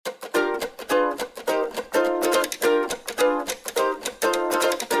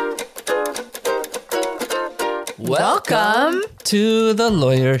Welcome to the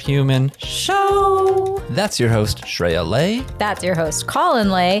Lawyer Human Show. That's your host, Shreya Lay. That's your host,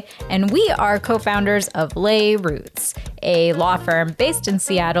 Colin Lay, and we are co-founders of Lay Roots, a law firm based in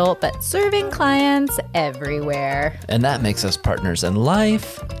Seattle, but serving clients everywhere. And that makes us partners in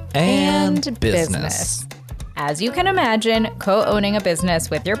life and business. As you can imagine, co-owning a business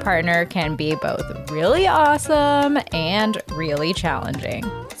with your partner can be both really awesome and really challenging.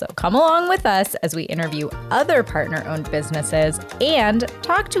 So come along with us as we interview other partner-owned businesses and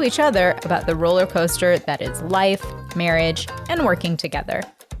talk to each other about the roller coaster that is life, marriage, and working together.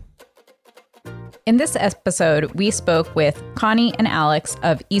 In this episode, we spoke with Connie and Alex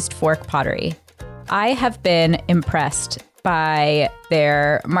of East Fork Pottery. I have been impressed by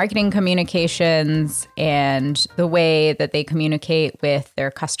their marketing communications and the way that they communicate with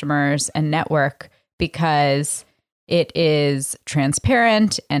their customers and network, because it is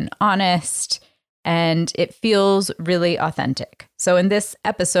transparent and honest and it feels really authentic. So in this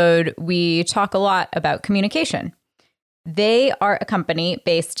episode, we talk a lot about communication. They are a company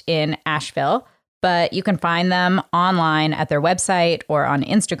based in Asheville, but you can find them online at their website or on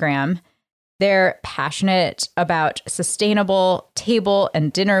Instagram. They're passionate about sustainable table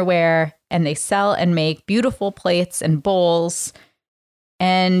and dinnerware, and they sell and make beautiful plates and bowls.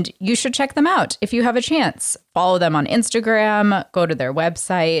 And you should check them out if you have a chance. Follow them on Instagram, go to their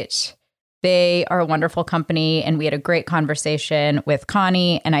website. They are a wonderful company, and we had a great conversation with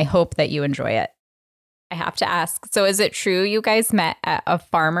Connie, and I hope that you enjoy it. I have to ask, so is it true you guys met at a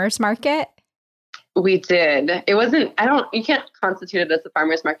farmer's market? We did. It wasn't, you can't constitute it as a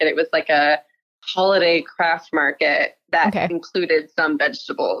farmer's market. It was like a holiday craft market that included some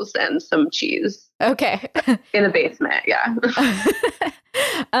vegetables and some cheese. Okay. In a basement, yeah.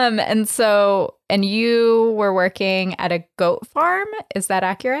 And you were working at a goat farm. Is that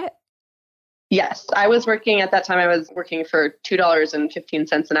accurate? Yes. I was working at that time. I was working for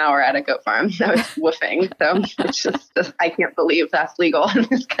 $2.15 an hour at a goat farm. I was woofing. So it's just I can't believe that's legal in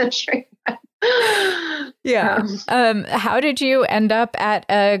this country. Yeah. How did you end up at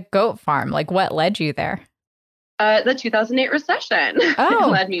a goat farm? Like, what led you there? The 2008 recession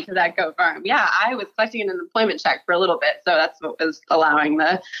led me to that goat farm. Yeah, I was collecting an unemployment check for a little bit. So that's what was allowing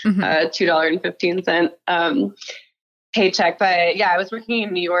the $2.15 paycheck. But yeah, I was working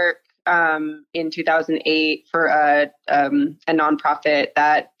in New York in 2008 for a nonprofit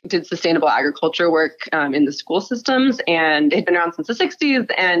that did sustainable agriculture work in the school systems. And it had been around since the 60s.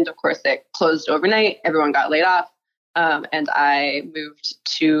 And of course, it closed overnight. Everyone got laid off. And I moved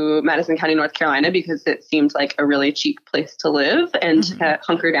to Madison County, North Carolina, because it seemed like a really cheap place to live and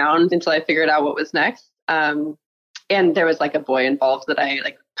hunker down until I figured out what was next. And there was like a boy involved that I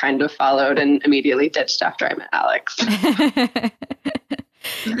kind of followed and immediately ditched after I met Alex.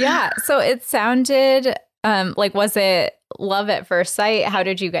 Yeah. So it sounded was it love at first sight? How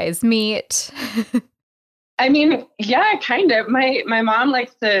did you guys meet? I mean, yeah, kind of. My mom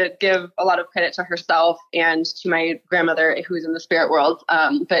likes to give a lot of credit to herself and to my grandmother, who's in the spirit world.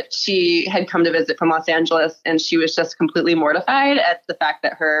 But she had come to visit from Los Angeles, and she was just completely mortified at the fact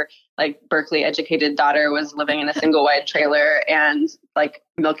that her Berkeley educated daughter was living in a single wide trailer and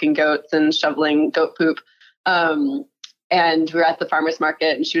milking goats and shoveling goat poop. And we were at the farmer's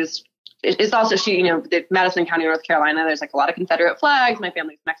market, and it's also, Madison County, North Carolina, there's a lot of Confederate flags. My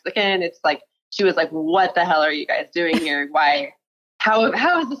family's Mexican. It's she was like, what the hell are you guys doing here? Why? How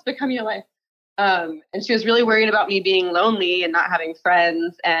has this become your life? And she was really worried about me being lonely and not having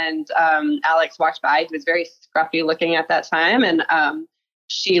friends. And Alex walked by. He was very scruffy looking at that time. And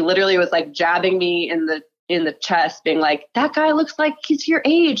she literally was jabbing me in the chest, being like, that guy looks like he's your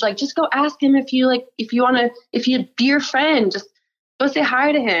age. Just go ask him if he'd be your friend, just go say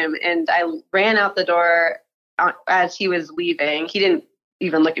hi to him. And I ran out the door as he was leaving. He didn't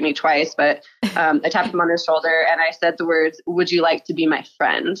even look at me twice, but I tapped him on his shoulder and I said the words, "Would you like to be my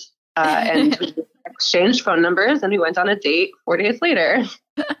friend?" And we exchanged phone numbers and we went on a date 4 days later.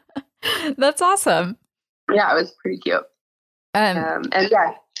 That's awesome. Yeah, it was pretty cute. And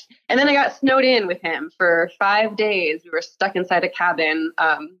then I got snowed in with him for 5 days. We were stuck inside a cabin,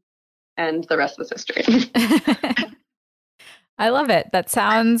 and the rest was history. I love it. That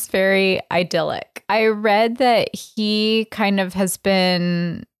sounds very idyllic. I read that he kind of has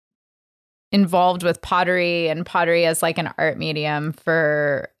been involved with pottery and pottery as an art medium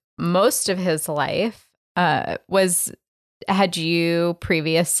for most of his life. Had you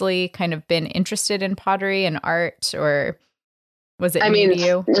previously kind of been interested in pottery and art, or was it new to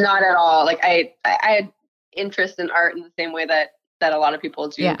you? Not at all. I had interest in art in the same way that a lot of people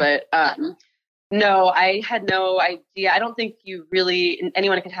do, but No, I had no idea. I don't think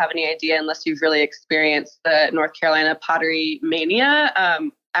anyone could have any idea unless you've really experienced the North Carolina pottery mania.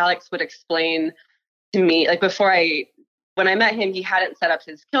 Alex would explain to me, like when I met him, he hadn't set up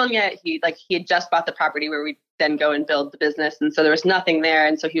his kiln yet. He had just bought the property where we then go and build the business. And so there was nothing there.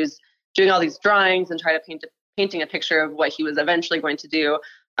 And so he was doing all these drawings and painting a picture of what he was eventually going to do.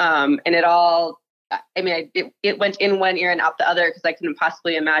 And it went in one ear and out the other, because I couldn't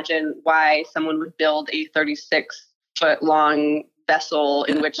possibly imagine why someone would build a 36-foot long vessel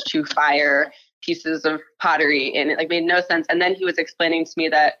in which to fire pieces of pottery. And it made no sense. And then he was explaining to me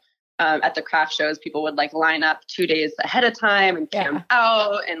that at the craft shows, people would line up 2 days ahead of time and camp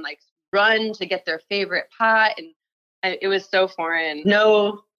out and run to get their favorite pot. And it was so foreign.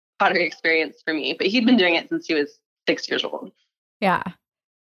 No pottery experience for me, but he'd been doing it since he was 6 years old. Yeah.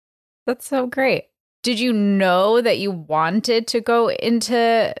 That's so great. Did you know that you wanted to go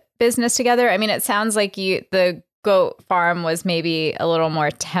into business together? I mean, it sounds like the goat farm was maybe a little more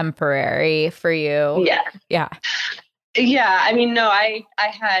temporary for you. Yeah. Yeah. Yeah. I mean, no,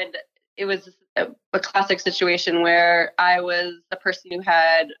 it was a classic situation where I was a person who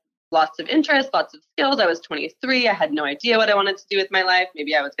had lots of interest, lots of skills. I was 23. I had no idea what I wanted to do with my life.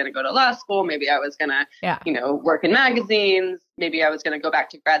 Maybe I was going to go to law school. Maybe I was going to, work in magazines. Maybe I was going to go back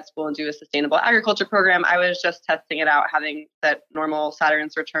to grad school and do a sustainable agriculture program. I was just testing it out, having that normal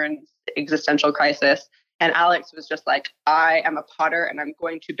Saturn's return existential crisis. And Alex was just like, I am a potter and I'm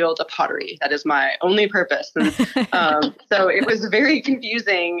going to build a pottery. That is my only purpose. And so it was very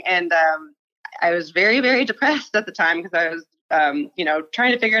confusing. And I was very, very depressed at the time, because I was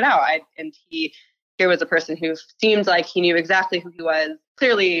trying to figure it out. Here was a person who seemed like he knew exactly who he was.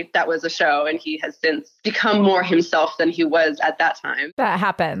 Clearly that was a show, and he has since become more himself than he was at that time. That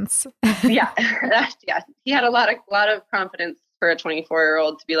happens. Yeah. He had a lot of confidence for a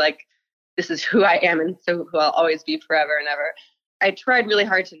 24-year-old to be like, this is who I am, and so who I'll always be forever and ever. I tried really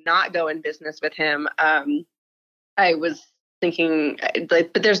hard to not go in business with him. I was thinking,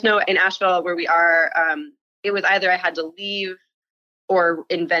 but there's in Asheville where we are, it was either I had to leave or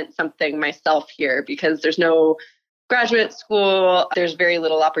invent something myself here, because there's no graduate school. There's very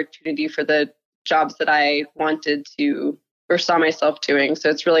little opportunity for the jobs that I wanted to or saw myself doing. So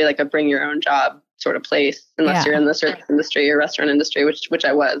it's really like a bring your own job sort of place, unless you're in the service industry or restaurant industry, which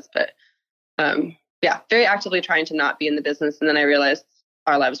I was. But very actively trying to not be in the business. And then I realized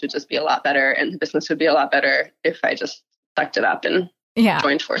our lives would just be a lot better, and the business would be a lot better if I just sucked it up and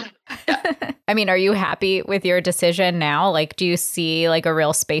joined forces. Yeah. I mean, are you happy with your decision now? Do you see a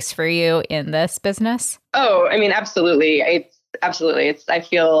real space for you in this business? Oh, I mean, absolutely. I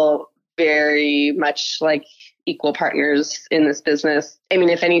feel very much like equal partners in this business. I mean,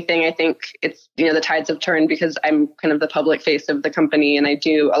 if anything, I think it's, the tides have turned, because I'm kind of the public face of the company, and I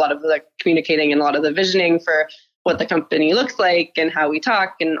do a lot of the communicating and a lot of the visioning for what the company looks like and how we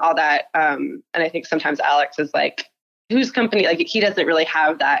talk and all that. And I think sometimes Alex is like, whose company? He doesn't really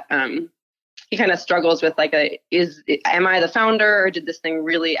have that. He kind of struggles with am I the founder, or did this thing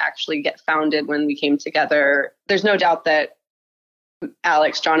really actually get founded when we came together? There's no doubt that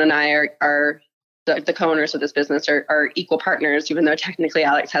Alex, John, and I are the co-owners of this business, are equal partners, even though technically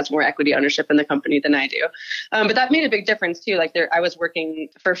Alex has more equity ownership in the company than I do. But that made a big difference too. I was working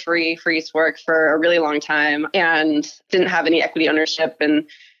for free for East Fork for a really long time and didn't have any equity ownership. And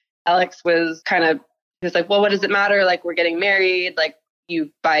Alex was like, well, what does it matter? We're getting married. You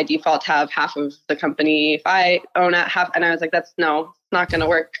by default have half of the company if I own it half. And I was like, it's not going to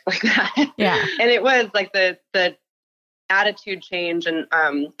work like that. Yeah. And it was the attitude change. And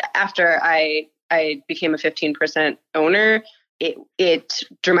after I became a 15% owner, it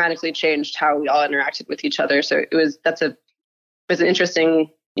dramatically changed how we all interacted with each other. So it was an interesting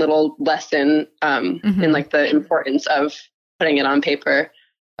little lesson in the importance of putting it on paper.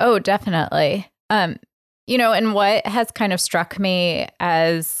 Oh, definitely. And what has kind of struck me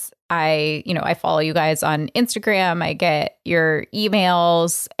as I follow you guys on Instagram, I get your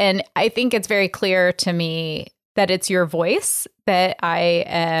emails, and I think it's very clear to me that it's your voice that I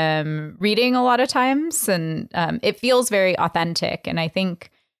am reading a lot of times, and it feels very authentic. And I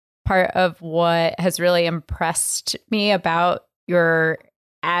think part of what has really impressed me about your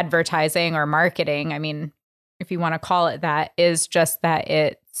advertising or marketing, I mean, if you want to call it that, is just that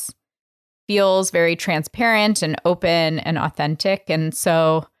it feels very transparent and open and authentic. And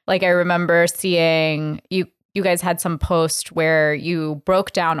so I remember seeing you guys had some post where you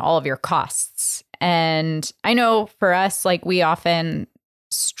broke down all of your costs. And I know for us, we often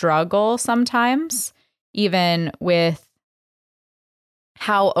struggle sometimes, even with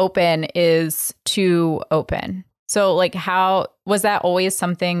how open is too open. So like how was that always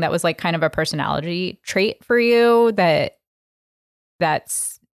something that was like kind of a personality trait for you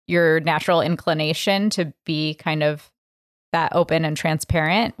that's your natural inclination to be kind of that open and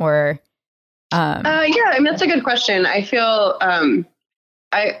transparent or yeah, I mean that's a good question. I feel I'm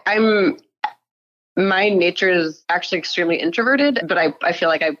my nature is actually extremely introverted, but I feel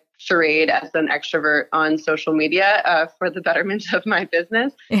like I charade as an extrovert on social media for the betterment of my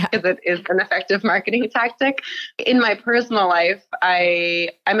business because it is an effective marketing tactic. In my personal life,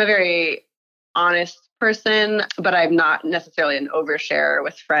 I'm a very honest person, but I'm not necessarily an overshare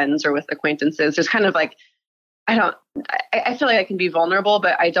with friends or with acquaintances. There's kind of like, I feel like I can be vulnerable,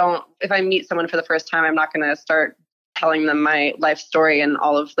 but if I meet someone for the first time, I'm not going to start telling them my life story and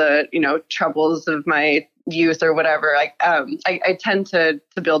all of the, troubles of my youth or whatever. Like, I tend to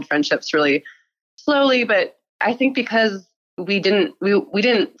build friendships really slowly, but I think because we didn't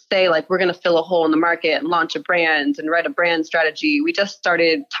say like, we're going to fill a hole in the market and launch a brand and write a brand strategy. We just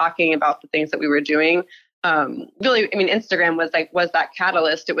started talking about the things that we were doing. Really, I mean, Instagram was that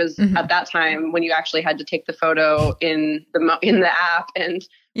catalyst. It was at that time when you actually had to take the photo in the app and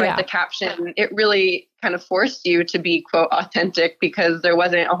write the caption. It really kind of forced you to be quote authentic because there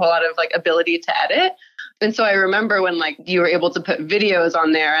wasn't a whole lot of like ability to edit. And so I remember when like you were able to put videos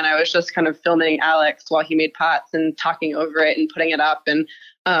on there and I was just kind of filming Alex while he made pots and talking over it and putting it up. And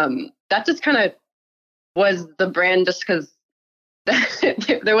that just kind of was the brand just because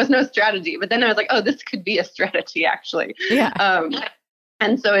there was no strategy. But then I was like, oh, this could be a strategy actually. Yeah.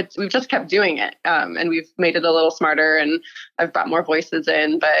 And so we've just kept doing it. And we've made it a little smarter and I've brought more voices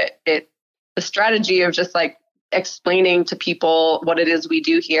in, but the strategy of just like explaining to people what it is we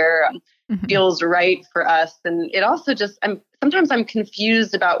do here feels right for us. And it also sometimes I'm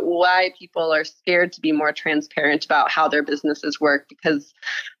confused about why people are scared to be more transparent about how their businesses work, because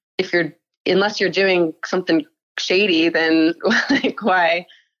unless you're doing something shady, then like why?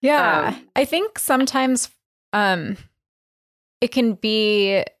 Yeah. I think sometimes it can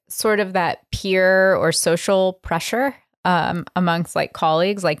be sort of that peer or social pressure amongst like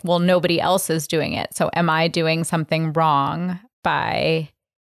colleagues, like, well, nobody else is doing it. So am I doing something wrong by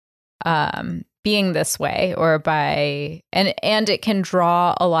being this way or by and it can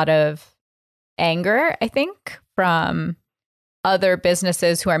draw a lot of anger, I think, from other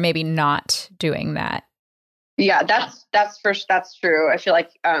businesses who are maybe not doing that. Yeah, that's true. I feel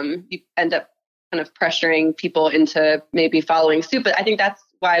like you end up kind of pressuring people into maybe following suit, but I think that's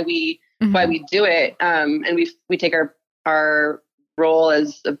why we do it. And we take our role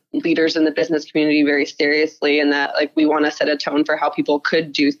as leaders in the business community very seriously, and that like we want to set a tone for how people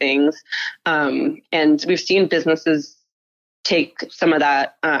could do things. And we've seen businesses take some of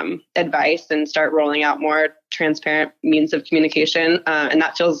that advice and start rolling out more transparent means of communication. And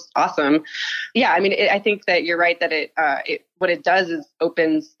that feels awesome. Yeah, I mean, I think that you're right that what it does is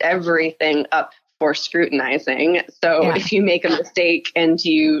opens everything up for scrutinizing. So if you make a mistake and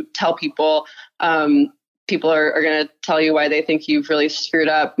you tell people, people are going to tell you why they think you've really screwed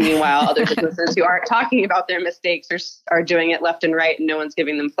up. Meanwhile, other businesses who aren't talking about their mistakes are doing it left and right and no one's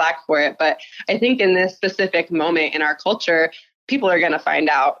giving them flack for it. But I think in this specific moment in our culture, people are going to find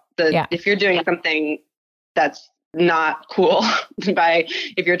out that if you're doing something that's not cool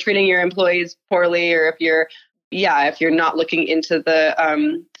if you're treating your employees poorly, or if you're not looking into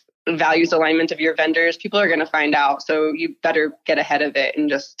the values alignment of your vendors, people are going to find out. So you better get ahead of it and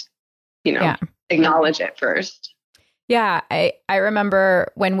just, acknowledge it first. Yeah, I remember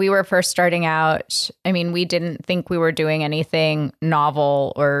when we were first starting out, I mean, we didn't think we were doing anything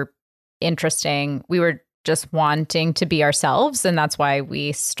novel or interesting. We were just wanting to be ourselves. And that's why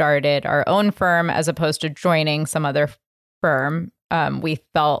we started our own firm as opposed to joining some other firm. We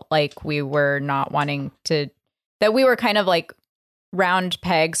felt like we were not wanting that we were kind of like round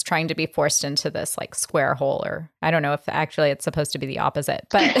pegs trying to be forced into this like square hole, or I don't know if actually it's supposed to be the opposite,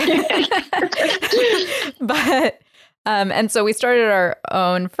 but and so we started our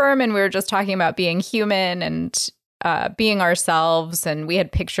own firm and we were just talking about being human and being ourselves, and we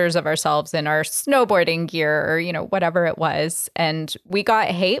had pictures of ourselves in our snowboarding gear or whatever it was, and we got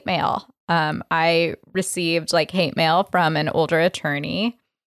hate mail. I received like hate mail from an older attorney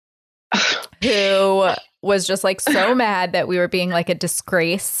who was just like so mad that we were being like a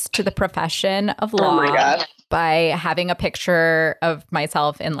disgrace to the profession of law by having a picture of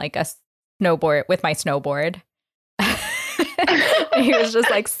myself in like a snowboard with my snowboard. He was just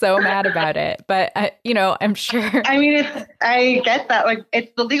like so mad about it. But, I'm sure. I mean, I get that. Like,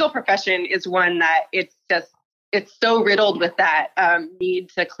 the legal profession is one that it's so riddled with that need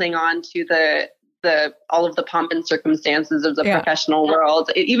to cling on to all of the pomp and circumstances of the professional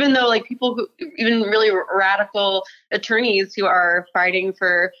world. Even though like people who, even really radical attorneys who are fighting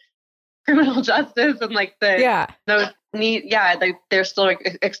for criminal justice and like those they're still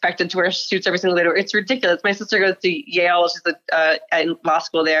like, expected to wear suits every single day. It's ridiculous. My sister goes to Yale. She's in law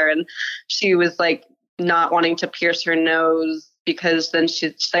school there, and she was like not wanting to pierce her nose because then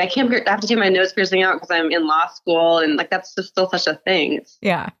she's like, I have to do my nose piercing out because I'm in law school, and like that's just still such a thing.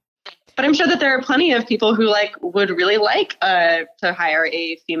 But I'm sure that there are plenty of people who like would really like to hire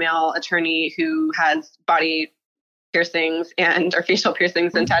a female attorney who has body piercings or facial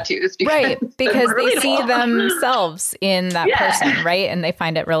piercings and tattoos. Because they see themselves in that person, right? And they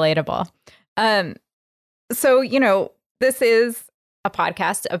find it relatable. So, this is a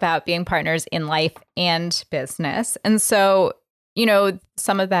podcast about being partners in life and business. And so,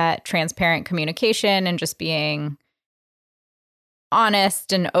 some of that transparent communication and just being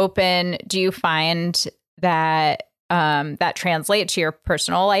honest and open, do you find that that translates to your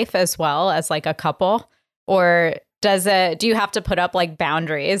personal life as well as like a couple? Or do you have to put up like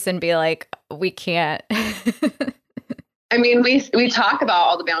boundaries and be like, we can't? I mean, we talk about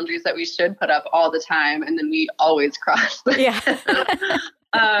all the boundaries that we should put up all the time, and then we always cross them.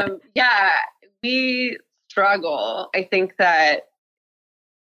 We struggle. I think that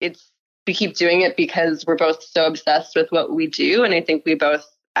we keep doing it because we're both so obsessed with what we do. And I think we both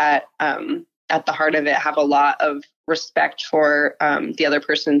at the heart of it have a lot of respect for the other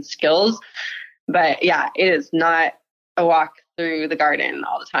person's skills. But it is not a walk through the garden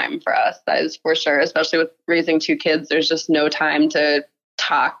all the time for us. That is for sure. Especially with raising two kids, there's just no time to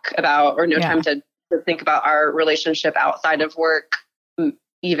talk about or no time to think about our relationship outside of work.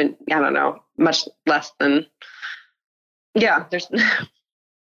 Even, I don't know, much less than, there's,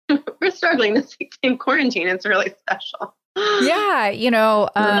 we're struggling this in quarantine. It's really special. I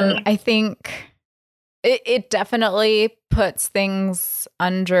think it definitely puts things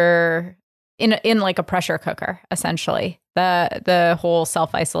under in like a pressure cooker, essentially. The whole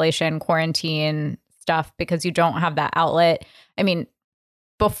self-isolation, quarantine stuff, because you don't have that outlet. I mean,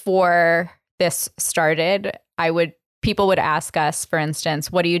 before this started, people would ask us, for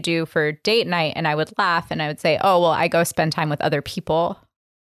instance, what do you do for date night? And I would laugh and I would say, oh, well, I go spend time with other people.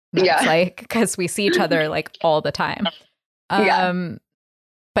 That's like, because we see each other like all the time.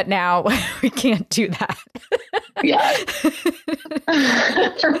 But now we can't do that.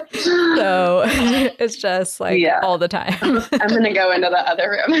 So it's just like all the time. I'm going to go into the other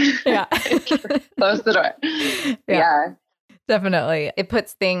room. Close the door. Definitely. It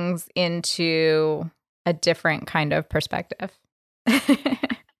puts things into a different kind of perspective.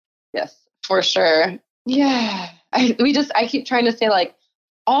 Yes, for sure. Yeah. I keep trying to say like,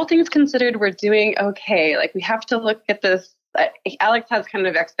 all things considered, we're doing okay. Like we have to look at this. Alex has kind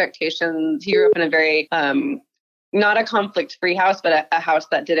of expectations. He grew up in a very, not a conflict-free house, but a house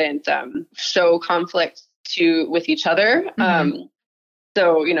that didn't show conflict with each other. Mm-hmm.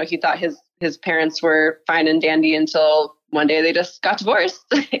 So, he thought his parents were fine and dandy until one day they just got divorced.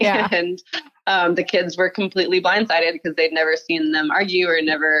 And the kids were completely blindsided because they'd never seen them argue or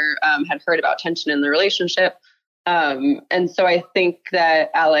never had heard about tension in the relationship. And so I think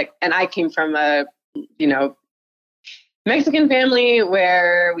that Alex and I came from a, Mexican family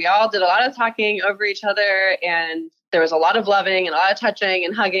where we all did a lot of talking over each other, and there was a lot of loving and a lot of touching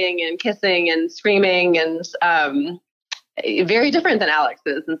and hugging and kissing and screaming, and very different than Alex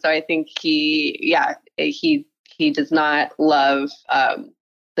is. And so I think he does not love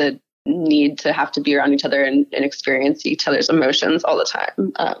the need to have to be around each other and experience each other's emotions all the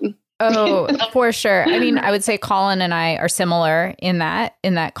time. For sure. I mean, I would say Colin and I are similar in that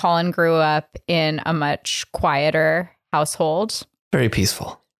Colin grew up in a much quieter household. Very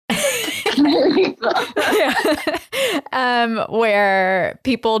peaceful. Where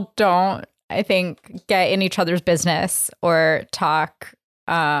people don't, I think, get in each other's business or talk.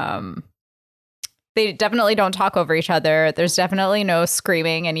 They definitely don't talk over each other. There's definitely no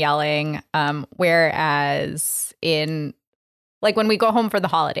screaming and yelling. Whereas in like when we go home for the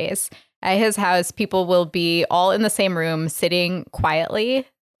holidays at his house, people will be all in the same room, sitting quietly,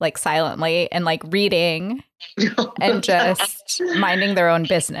 like silently, and like reading and just minding their own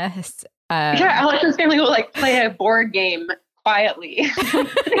business. Alex's family will like play a board game quietly.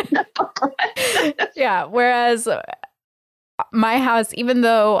 Whereas my house, even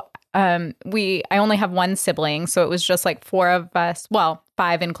though I only have one sibling, so it was just like four of us, well,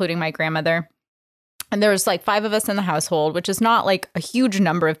 five, including my grandmother. And there was like five of us in the household, which is not like a huge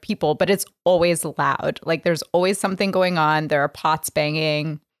number of people, but it's always loud. Like there's always something going on. There are pots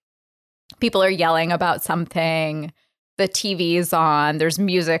banging. People are yelling about something. the TV's on, there's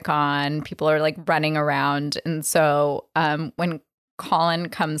music on, people are like running around. And so when Colin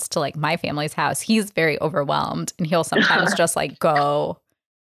comes to like my family's house, he's very overwhelmed, and he'll sometimes just like go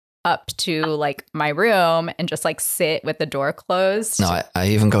up to like my room and just like sit with the door closed. No, I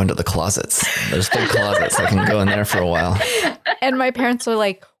even go into the closets. There's big closets. I can go in there for a while. And my parents are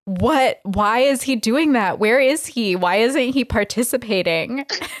like, what? Why is he doing that? Where is he? Why isn't he participating?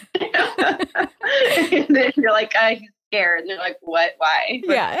 And then you're like, he's scared. And they're like, what? Why?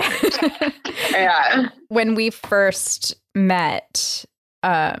 Yeah. Yeah. When we first met,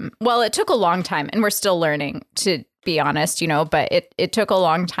 well, it took a long time, and we're still learning, to be honest, but it took a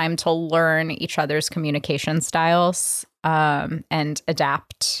long time to learn each other's communication styles and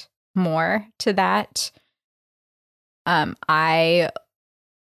adapt more to that. I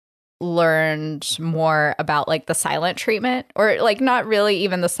learned more about like the silent treatment, or like not really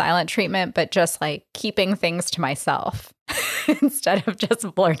even the silent treatment, but just like keeping things to myself instead of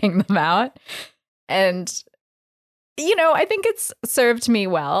just blurting them out. And, I think it's served me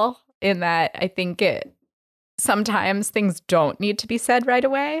well in that I think sometimes things don't need to be said right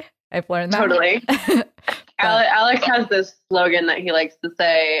away. I've learned that. Totally. Alex has this slogan that he likes to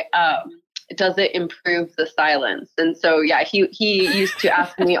say, does it improve the silence? And so, yeah, he used to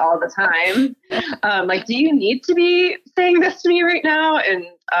ask me all the time, like, do you need to be saying this to me right now? And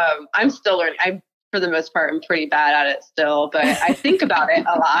I'm still learning. I, for the most part, I'm pretty bad at it still, but I think about it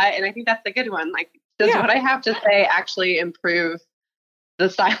a lot. And I think that's a good one. Like, does what I have to say actually improve the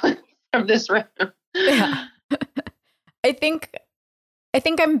silence of this room? Yeah. I think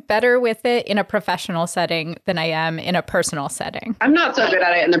I'm better with it in a professional setting than I am in a personal setting. I'm not so good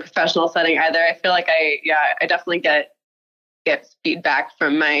at it in the professional setting either. I feel like I definitely get feedback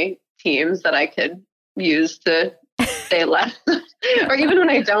from my teams that I could use to say less. Or even when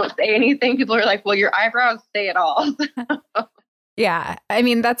I don't say anything, people are like, well, your eyebrows say it all. Yeah. I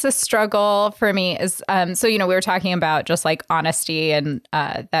mean, that's a struggle for me is, so, we were talking about just like honesty and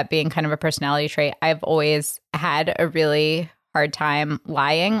that being kind of a personality trait. I've always had a really hard time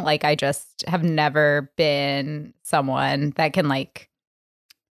lying. Like, I just have never been someone that can like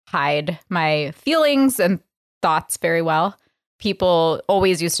hide my feelings and thoughts very well. People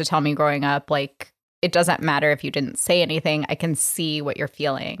always used to tell me growing up, like, it doesn't matter if you didn't say anything. I can see what you're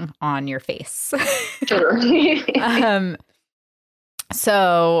feeling on your face. Sure.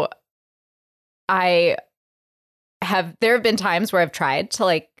 So there have been times where I've tried to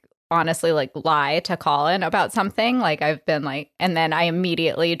like honestly like lie to Colin about something. Like I've been like, and then I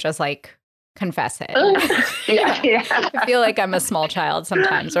immediately just like confess it. Yeah. I feel like I'm a small child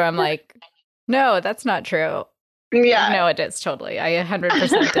sometimes where I'm like, no, that's not true. Yeah. No, it is totally. I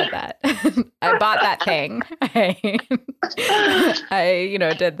 100% did that. I bought that thing.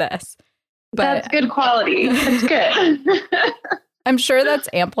 I did this. But that's good quality. That's good. I'm sure that's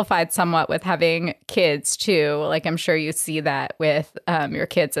amplified somewhat with having kids too. Like I'm sure you see that with your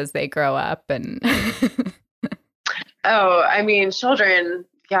kids as they grow up and Oh, I mean, children,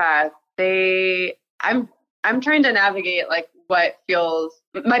 yeah, I'm trying to navigate like what feels,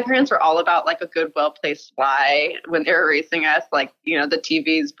 my parents were all about like a good, well-placed lie when they were raising us, like, the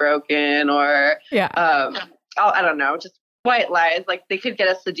TV's broken or, I don't know, just white lies. Like they could get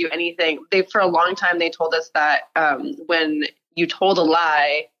us to do anything. For a long time, they told us that when you told a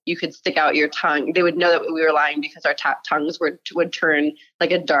lie, you could stick out your tongue. They would know that we were lying because our tongues would turn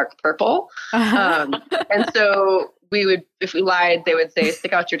like a dark purple. And so if we lied, they would say,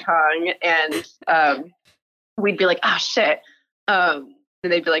 stick out your tongue. And we'd be like, oh shit. And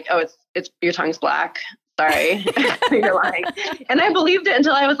they'd be like, oh, it's your tongue's black. Sorry, you're lying. And I believed it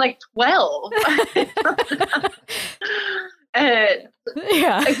until I was like 12. And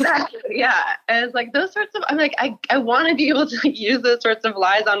yeah, exactly. Yeah. And it's like those sorts of, I'm like, I want to be able to like, use those sorts of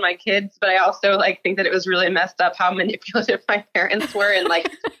lies on my kids, but I also like think that it was really messed up how manipulative my parents were in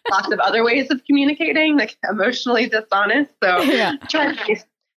like lots of other ways of communicating, like emotionally dishonest. So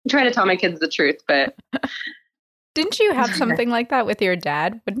try to tell my kids the truth, but. Didn't you have something like that with your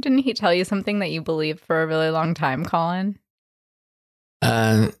dad? Didn't he tell you something that you believed for a really long time, Colin?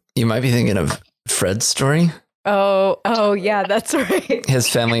 You might be thinking of Fred's story. Oh, yeah, that's right. His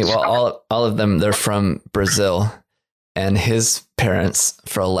family, well, all of them, they're from Brazil. And his parents,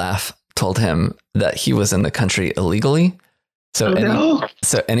 for a laugh, told him that he was in the country illegally. So,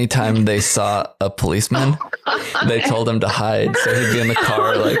 so anytime they saw a policeman, they told him to hide. So he'd be in the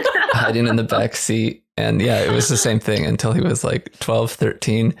car, like hiding in the back seat. And yeah, it was the same thing until he was like 12,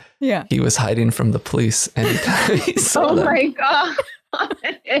 13. Yeah. He was hiding from the police anytime he saw them. My God.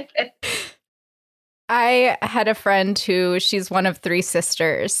 I had a friend she's one of 3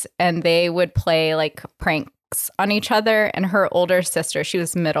 sisters, and they would play like prank on each other. And her older sister, she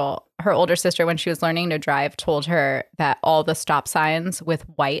was middle. Her older sister, when she was learning to drive, told her that all the stop signs with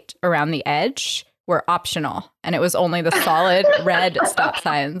white around the edge were optional. And it was only the solid red stop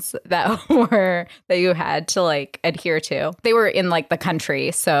signs that you had to like adhere to. They were in like the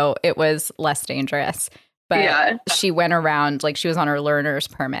country, so it was less dangerous. But she went around, like she was on her learner's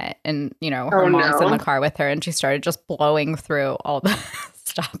permit and, you know, her mom's in the car with her and she started just blowing through all the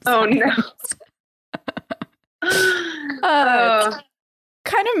stop signs. Oh, no. It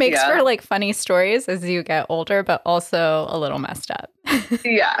kind of makes for like funny stories as you get older, but also a little messed up.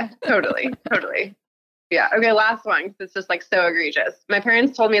 Yeah, totally. Yeah. Okay, last one. It's just like so egregious. My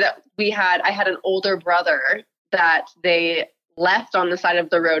parents told me that I had an older brother that they left on the side of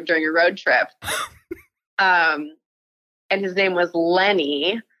the road during a road trip. And his name was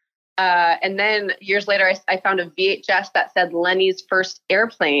Lenny. And then years later, I found a VHS that said Lenny's first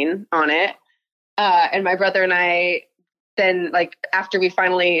airplane on it. And my brother and I then, like, after we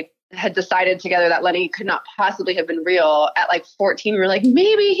finally had decided together that Lenny could not possibly have been real, at like 14, we were like,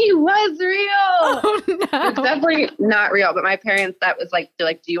 maybe he was real. Oh, no. It's definitely not real. But my parents, that was like, they're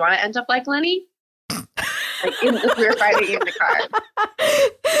like, do you want to end up like Lenny? Like, if we were fighting in the car.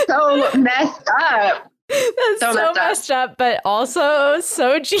 So messed up. That's so messed up, but also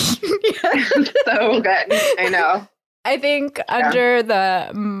so genius. So good. I know. I think under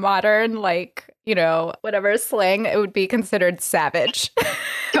the modern, like, you know, whatever slang, it would be considered savage.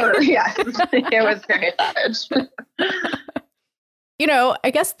 Totally, yeah. It was very savage. You know, I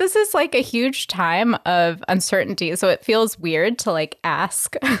guess this is like a huge time of uncertainty. So it feels weird to like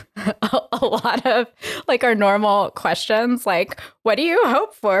ask a lot of like our normal questions, like, what do you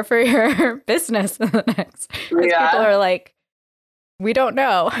hope for your business in the next? Because people are like, we don't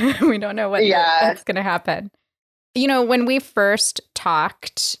know. We don't know what's going to happen. You know, when we first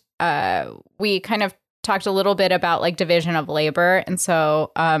talked, we kind of talked a little bit about like division of labor. And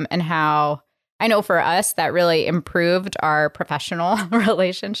so, and how I know for us that really improved our professional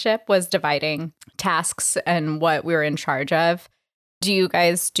relationship was dividing tasks and what we were in charge of. Do you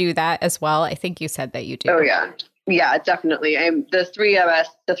guys do that as well? I think you said that you do. Oh, yeah. Yeah, definitely. The three of us,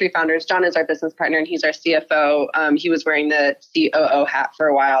 the three founders, John is our business partner and he's our CFO. He was wearing the COO hat for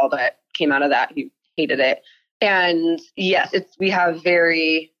a while, but came out of that. He hated it. And yes, we have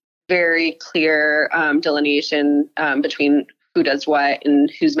very, very clear delineation between who does what and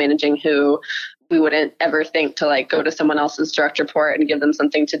who's managing who. We wouldn't ever think to like go to someone else's direct report and give them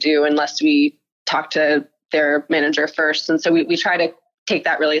something to do unless we talk to their manager first. And so we try to take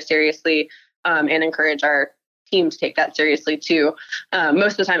that really seriously and encourage our team to take that seriously too.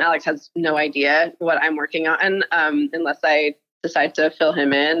 Most of the time, Alex has no idea what I'm working on unless I decide to fill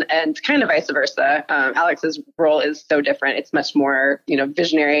him in, and kind of vice versa. Alex's role is so different. It's much more, you know,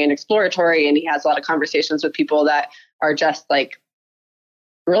 visionary and exploratory, and he has a lot of conversations with people that are just like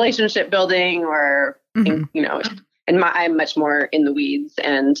relationship building or, you know, and I'm much more in the weeds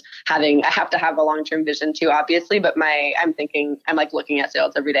and I have to have a long-term vision too, obviously, but I'm like looking at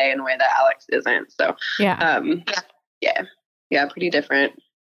sales every day in a way that Alex isn't. So pretty different.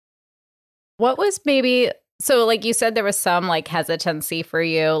 What was so like you said, there was some like hesitancy for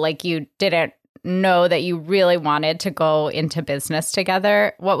you, like you didn't know that you really wanted to go into business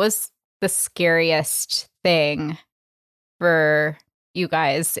together. What was the scariest thing for you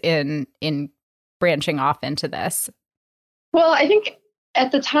guys in branching off into this? Well, I think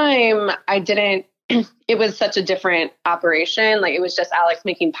at the time it was such a different operation. Like it was just Alex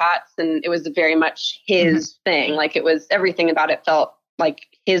making pots and it was very much his thing. Like it was, everything about it felt like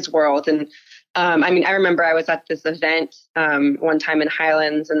his world. And I remember I was at this event one time in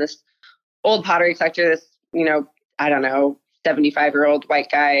Highlands and this old pottery collector, this, you know, I don't know, 75-year-old white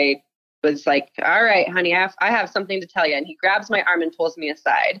guy was like, all right, honey, I have something to tell you. And he grabs my arm and pulls me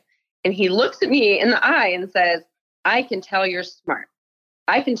aside. And he looks at me in the eye and says, I can tell you're smart.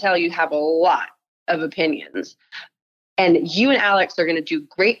 I can tell you have a lot of opinions. And you and Alex are going to do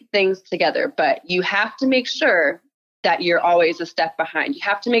great things together. But you have to make sure that you're always a step behind. You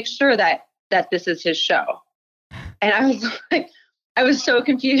have to make sure that this is his show. And I was like, I was so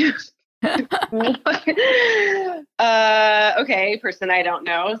confused. Okay, person I don't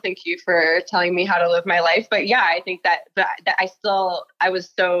know. Thank you for telling me how to live my life. But yeah, I think that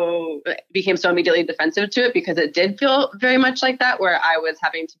became so immediately defensive to it because it did feel very much like that, where I was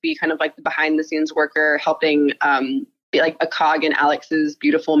having to be kind of like the behind the scenes worker, helping be like a cog in Alex's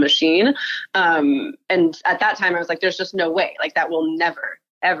beautiful machine. And at that time I was like, there's just no way, like that will never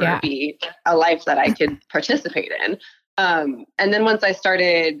ever be a life that I could participate in. And then once I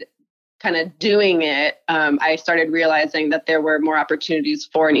started kind of doing it, I started realizing that there were more opportunities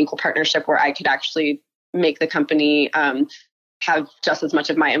for an equal partnership where I could actually make the company have just as much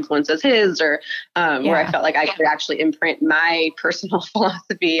of my influence as his, or where I felt like I could actually imprint my personal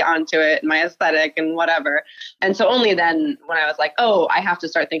philosophy onto it, and my aesthetic and whatever. And so only then when I was like, oh, I have to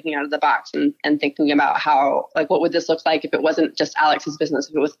start thinking out of the box and thinking about how, like, what would this look like if it wasn't just Alex's business,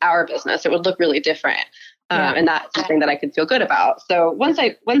 if it was our business, it would look really different. And that's something that I could feel good about. So once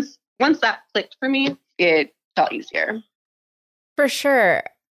that clicked for me, it felt easier. For sure.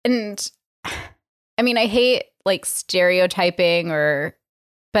 And I mean, I hate like stereotyping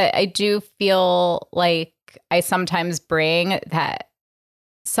but I do feel like I sometimes bring that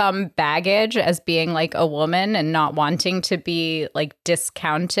some baggage as being like a woman and not wanting to be like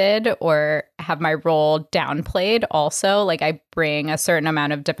discounted or have my role downplayed also. Like I bring a certain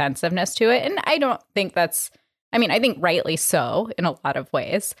amount of defensiveness to it. And I don't think I think rightly so in a lot of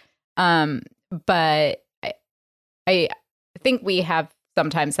ways. But I think we have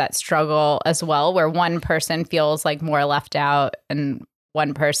sometimes that struggle as well, where one person feels like more left out and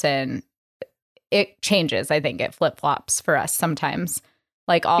one person, it changes. I think it flip-flops for us sometimes.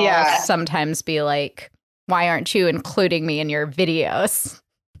 Like I'll sometimes be like, why aren't you including me in your videos?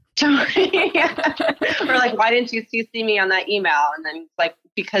 Or like, why didn't you CC me on that email? And then like,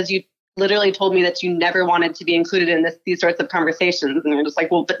 because you literally told me that you never wanted to be included in these sorts of conversations. And you're just like,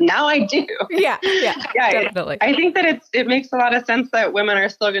 well, but now I do. Yeah, definitely. I think that it makes a lot of sense that women are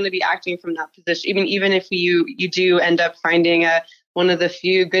still going to be acting from that position. Even if you do end up finding one of the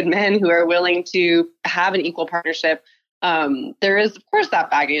few good men who are willing to have an equal partnership, there is, of course,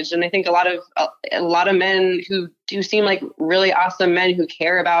 that baggage. And I think a lot of men who do seem like really awesome men who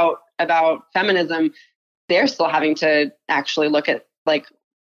care about feminism, they're still having to actually look at like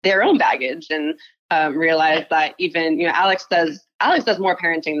their own baggage and realize that even, Alex does more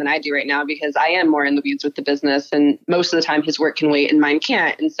parenting than I do right now, because I am more in the weeds with the business, and most of the time his work can wait and mine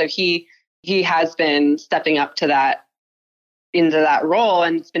can't. And so he has been stepping up to that, into that role,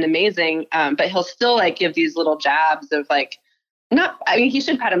 and it's been amazing. But he'll still like give these little jabs of like, he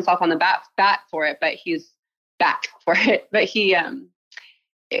should pat himself on the back for it, but he's back for it. But he's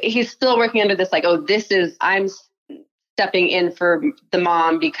still working under this like, oh, I'm stepping in for the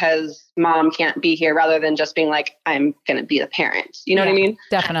mom because mom can't be here, rather than just being like, I'm going to be a parent. You know what I mean?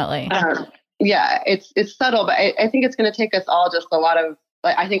 Definitely. It's subtle, but I think it's going to take us all just a lot of,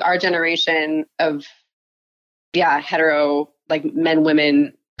 like, I think our generation of, hetero, like men,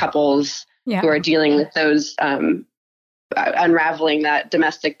 women couples who are dealing with those, unraveling that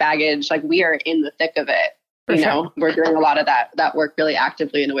domestic baggage. Like we are in the thick of it. We're doing a lot of that work really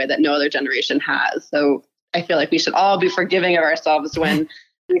actively in a way that no other generation has. So I feel like we should all be forgiving of ourselves when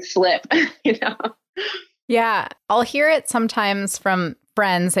we slip, Yeah, I'll hear it sometimes from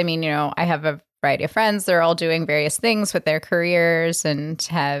friends. I mean, I have a variety of friends. They're all doing various things with their careers and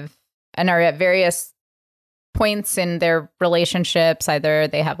are at various points in their relationships. Either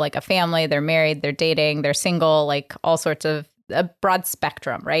they have like a family, they're married, they're dating, they're single, like all sorts of a broad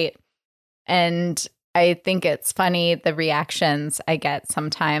spectrum, right? And I think it's funny the reactions I get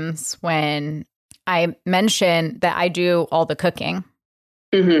sometimes when I mention that I do all the cooking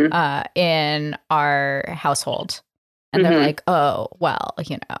in our household. And they're like, oh, well,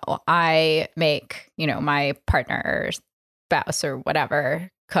 I make, my partner or spouse or whatever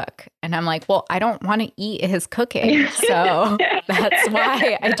cook. And I'm like, well, I don't want to eat his cooking. So that's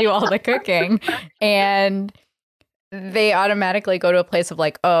why I do all the cooking. And they automatically go to a place of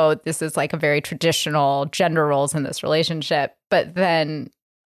like, oh, this is like a very traditional gender roles in this relationship. But then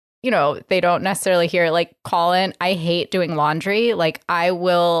they don't necessarily hear like, Colin, I hate doing laundry. Like I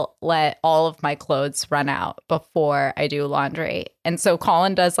will let all of my clothes run out before I do laundry. And so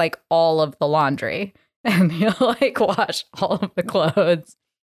Colin does like all of the laundry, and he'll like wash all of the clothes.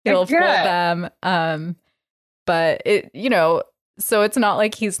 He'll fold them. But it, so it's not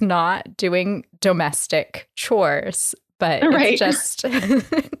like he's not doing domestic chores, but it's just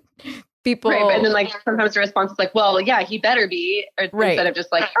people. Right. And then like sometimes the response is like, well, yeah, he better be. Or instead of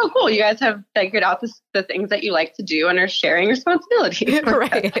just like, oh, cool, you guys have figured out the things that you like to do and are sharing responsibilities.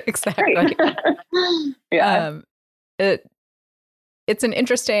 Right. Exactly. It's an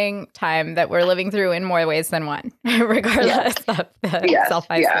interesting time that we're living through in more ways than one, regardless of the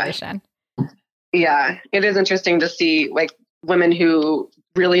self-isolation. Yeah. It is interesting to see like women who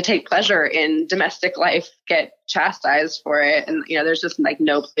really take pleasure in domestic life get chastised for it. And, there's just like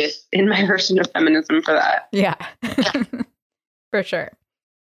no place in my version of feminism for that. Yeah, for sure.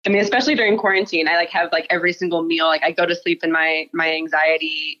 I mean, especially during quarantine, I like have like every single meal, like I go to sleep and my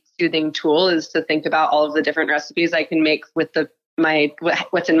anxiety soothing tool is to think about all of the different recipes I can make with the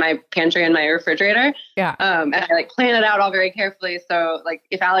what's in my pantry and my refrigerator. Yeah. And I like plan it out all very carefully. So like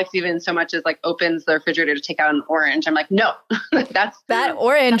if Alex even so much as like opens the refrigerator to take out an orange, I'm like, no, that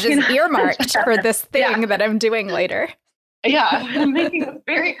orange is earmarked for this thing that I'm doing later. Yeah. I'm making a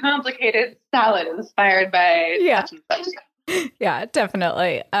very complicated salad inspired by such and such. Yeah,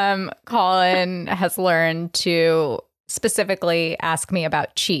 definitely. Colin has learned to specifically ask me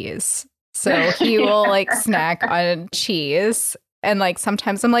about cheese. So he will like snack on cheese. And like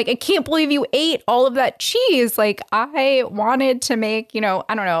sometimes I'm like, I can't believe you ate all of that cheese. Like I wanted to make, I don't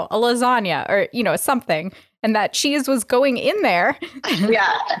know, a lasagna or, something. And that cheese was going in there.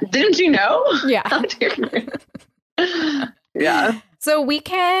 Yeah. Didn't you know? Yeah. Yeah. So we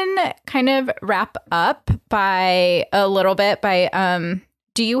can kind of wrap up by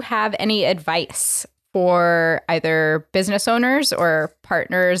do you have any advice for either business owners or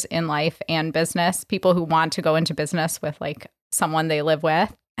partners in life and business, people who want to go into business with like someone they live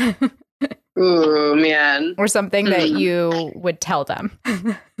with? Ooh, man. Or something that you would tell them?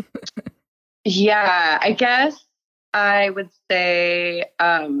 Yeah, I guess I would say,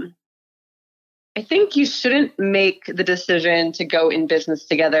 I think you shouldn't make the decision to go in business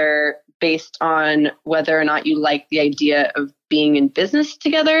together based on whether or not you like the idea of being in business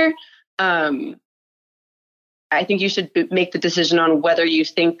together. I think you should make the decision on whether you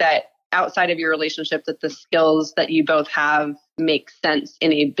think that outside of your relationship, that the skills that you both have make sense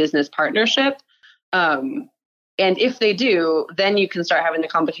in a business partnership. And if they do, then you can start having the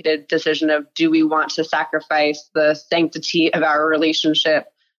complicated decision of, do we want to sacrifice the sanctity of our relationship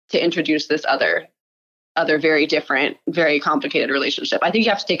to introduce this other very different, very complicated relationship? I think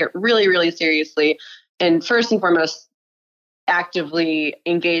you have to take it really, really seriously. And first and foremost, actively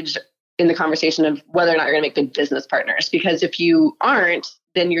engage in the conversation of whether or not you're going to make good business partners. Because if you aren't,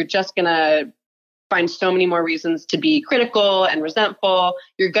 then you're just going to find so many more reasons to be critical and resentful.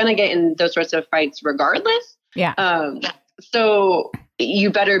 You're going to get in those sorts of fights regardless. Yeah. So you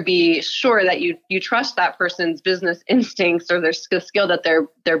better be sure that you trust that person's business instincts or their skill that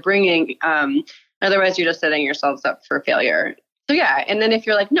they're bringing. Otherwise, you're just setting yourselves up for failure. So yeah. And then if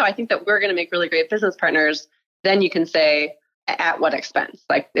you're like, no, I think that we're going to make really great business partners, then you can say, at what expense?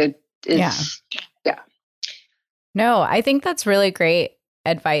 Like yeah. No, I think that's really great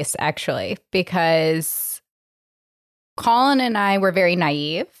advice, actually, because Colin and I were very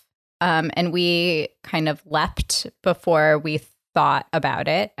naive, and we kind of leapt before we thought about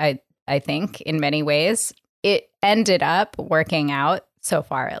it. I think in many ways it ended up working out, so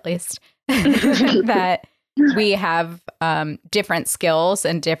far at least, that we have different skills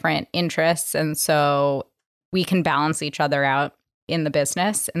and different interests, and so we can balance each other out in the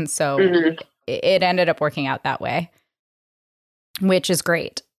business. And so it ended up working out that way, which is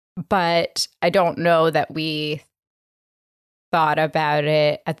great. But I don't know that we thought about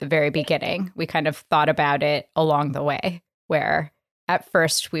it at the very beginning. We kind of thought about it along the way, where at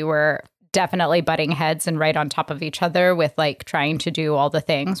first we were definitely butting heads and right on top of each other with like trying to do all the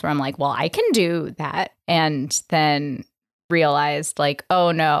things where I'm like, well, I can do that. And then realized like,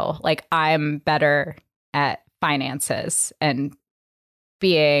 oh no, like I'm better at finances and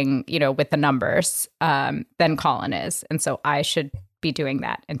being, with the numbers than Colin is. And so I should be doing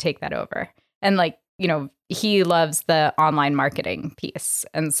that and take that over. And like, he loves the online marketing piece.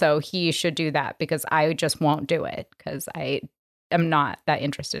 And so he should do that because I just won't do it because I am not that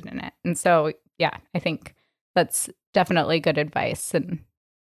interested in it. And so, yeah, I think that's definitely good advice. And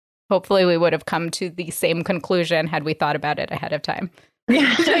hopefully we would have come to the same conclusion had we thought about it ahead of time.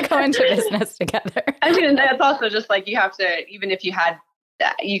 Yeah. To go into business together. I mean, that's also just like, you have to, even if you had,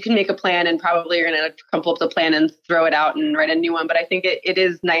 you can make a plan and probably you're going to crumple up the plan and throw it out and write a new one. But I think it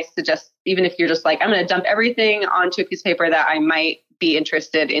is nice to just, even if you're just like, I'm going to dump everything onto a piece of paper that I might be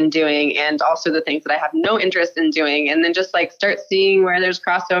interested in doing, and also the things that I have no interest in doing. And then just like start seeing where there's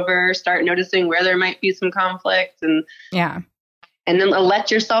crossover, start noticing where there might be some conflict, and and then let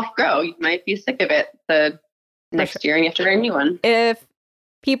yourself grow. You might be sick of it the next year and you have to write a new one. If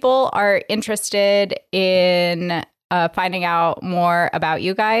people are interested in finding out more about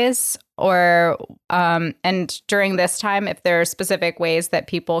you guys, or and during this time, if there are specific ways that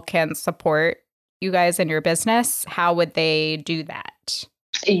people can support you guys in your business, how would they do that?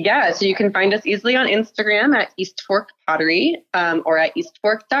 Yeah, so you can find us easily on Instagram at East Fork Pottery or at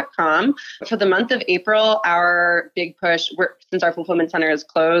eastfork.com. For the month of April, our big push, since our fulfillment center is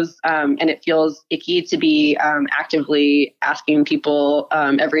closed and it feels icky to be actively asking people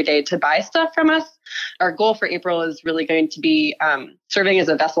every day to buy stuff from us, our goal for April is really going to be serving as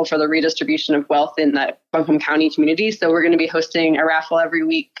a vessel for the redistribution of wealth in the Buncombe County community. So we're going to be hosting a raffle every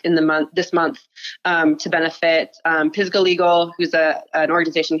week this month to benefit Pisgah Legal, who's an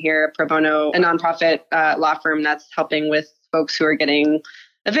organization here, pro bono, a nonprofit law firm that's helping with folks who are getting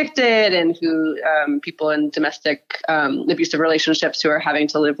evicted and who people in domestic abusive relationships who are having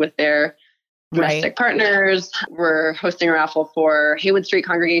to live with their domestic partners. We're hosting a raffle for Haywood Street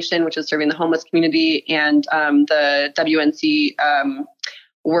Congregation, which is serving the homeless community, and the WNC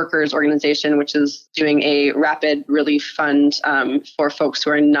Workers Organization, which is doing a rapid relief fund for folks who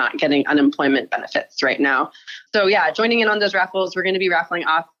are not getting unemployment benefits right now. So yeah, joining in on those raffles, we're going to be raffling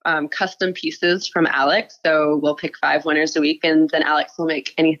off custom pieces from Alex. So we'll pick 5 winners a week, and then Alex will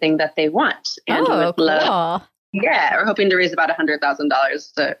make anything that they want. And cool. Yeah, we're hoping to raise about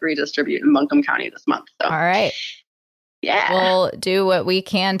 $100,000 to redistribute in Buncombe County this month. So. All right. Yeah. We'll do what we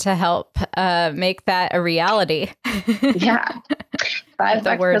can to help make that a reality. Yeah. $5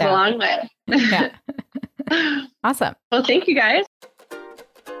 goes a long way. Yeah. Awesome. Well, thank you guys.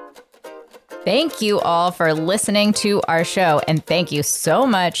 Thank you all for listening to our show. And thank you so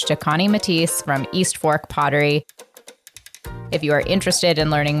much to Connie Matisse from East Fork Pottery. If you are interested in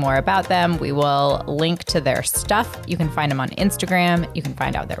learning more about them, we will link to their stuff. You can find them on Instagram. You can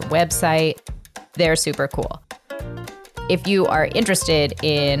find out their website. They're super cool. If you are interested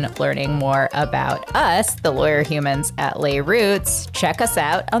in learning more about us, the Lawyer Humans at Lay Roots, check us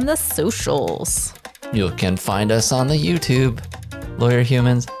out on the socials. You can find us on the YouTube, Lawyer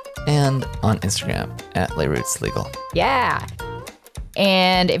Humans, and on Instagram at Lay Roots Legal. Yeah.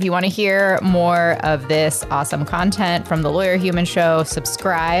 And if you want to hear more of this awesome content from the Lawyer Human Show,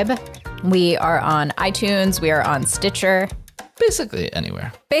 subscribe. We are on iTunes. We are on Stitcher. Basically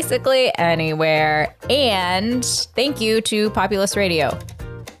anywhere. And thank you to Populous Radio.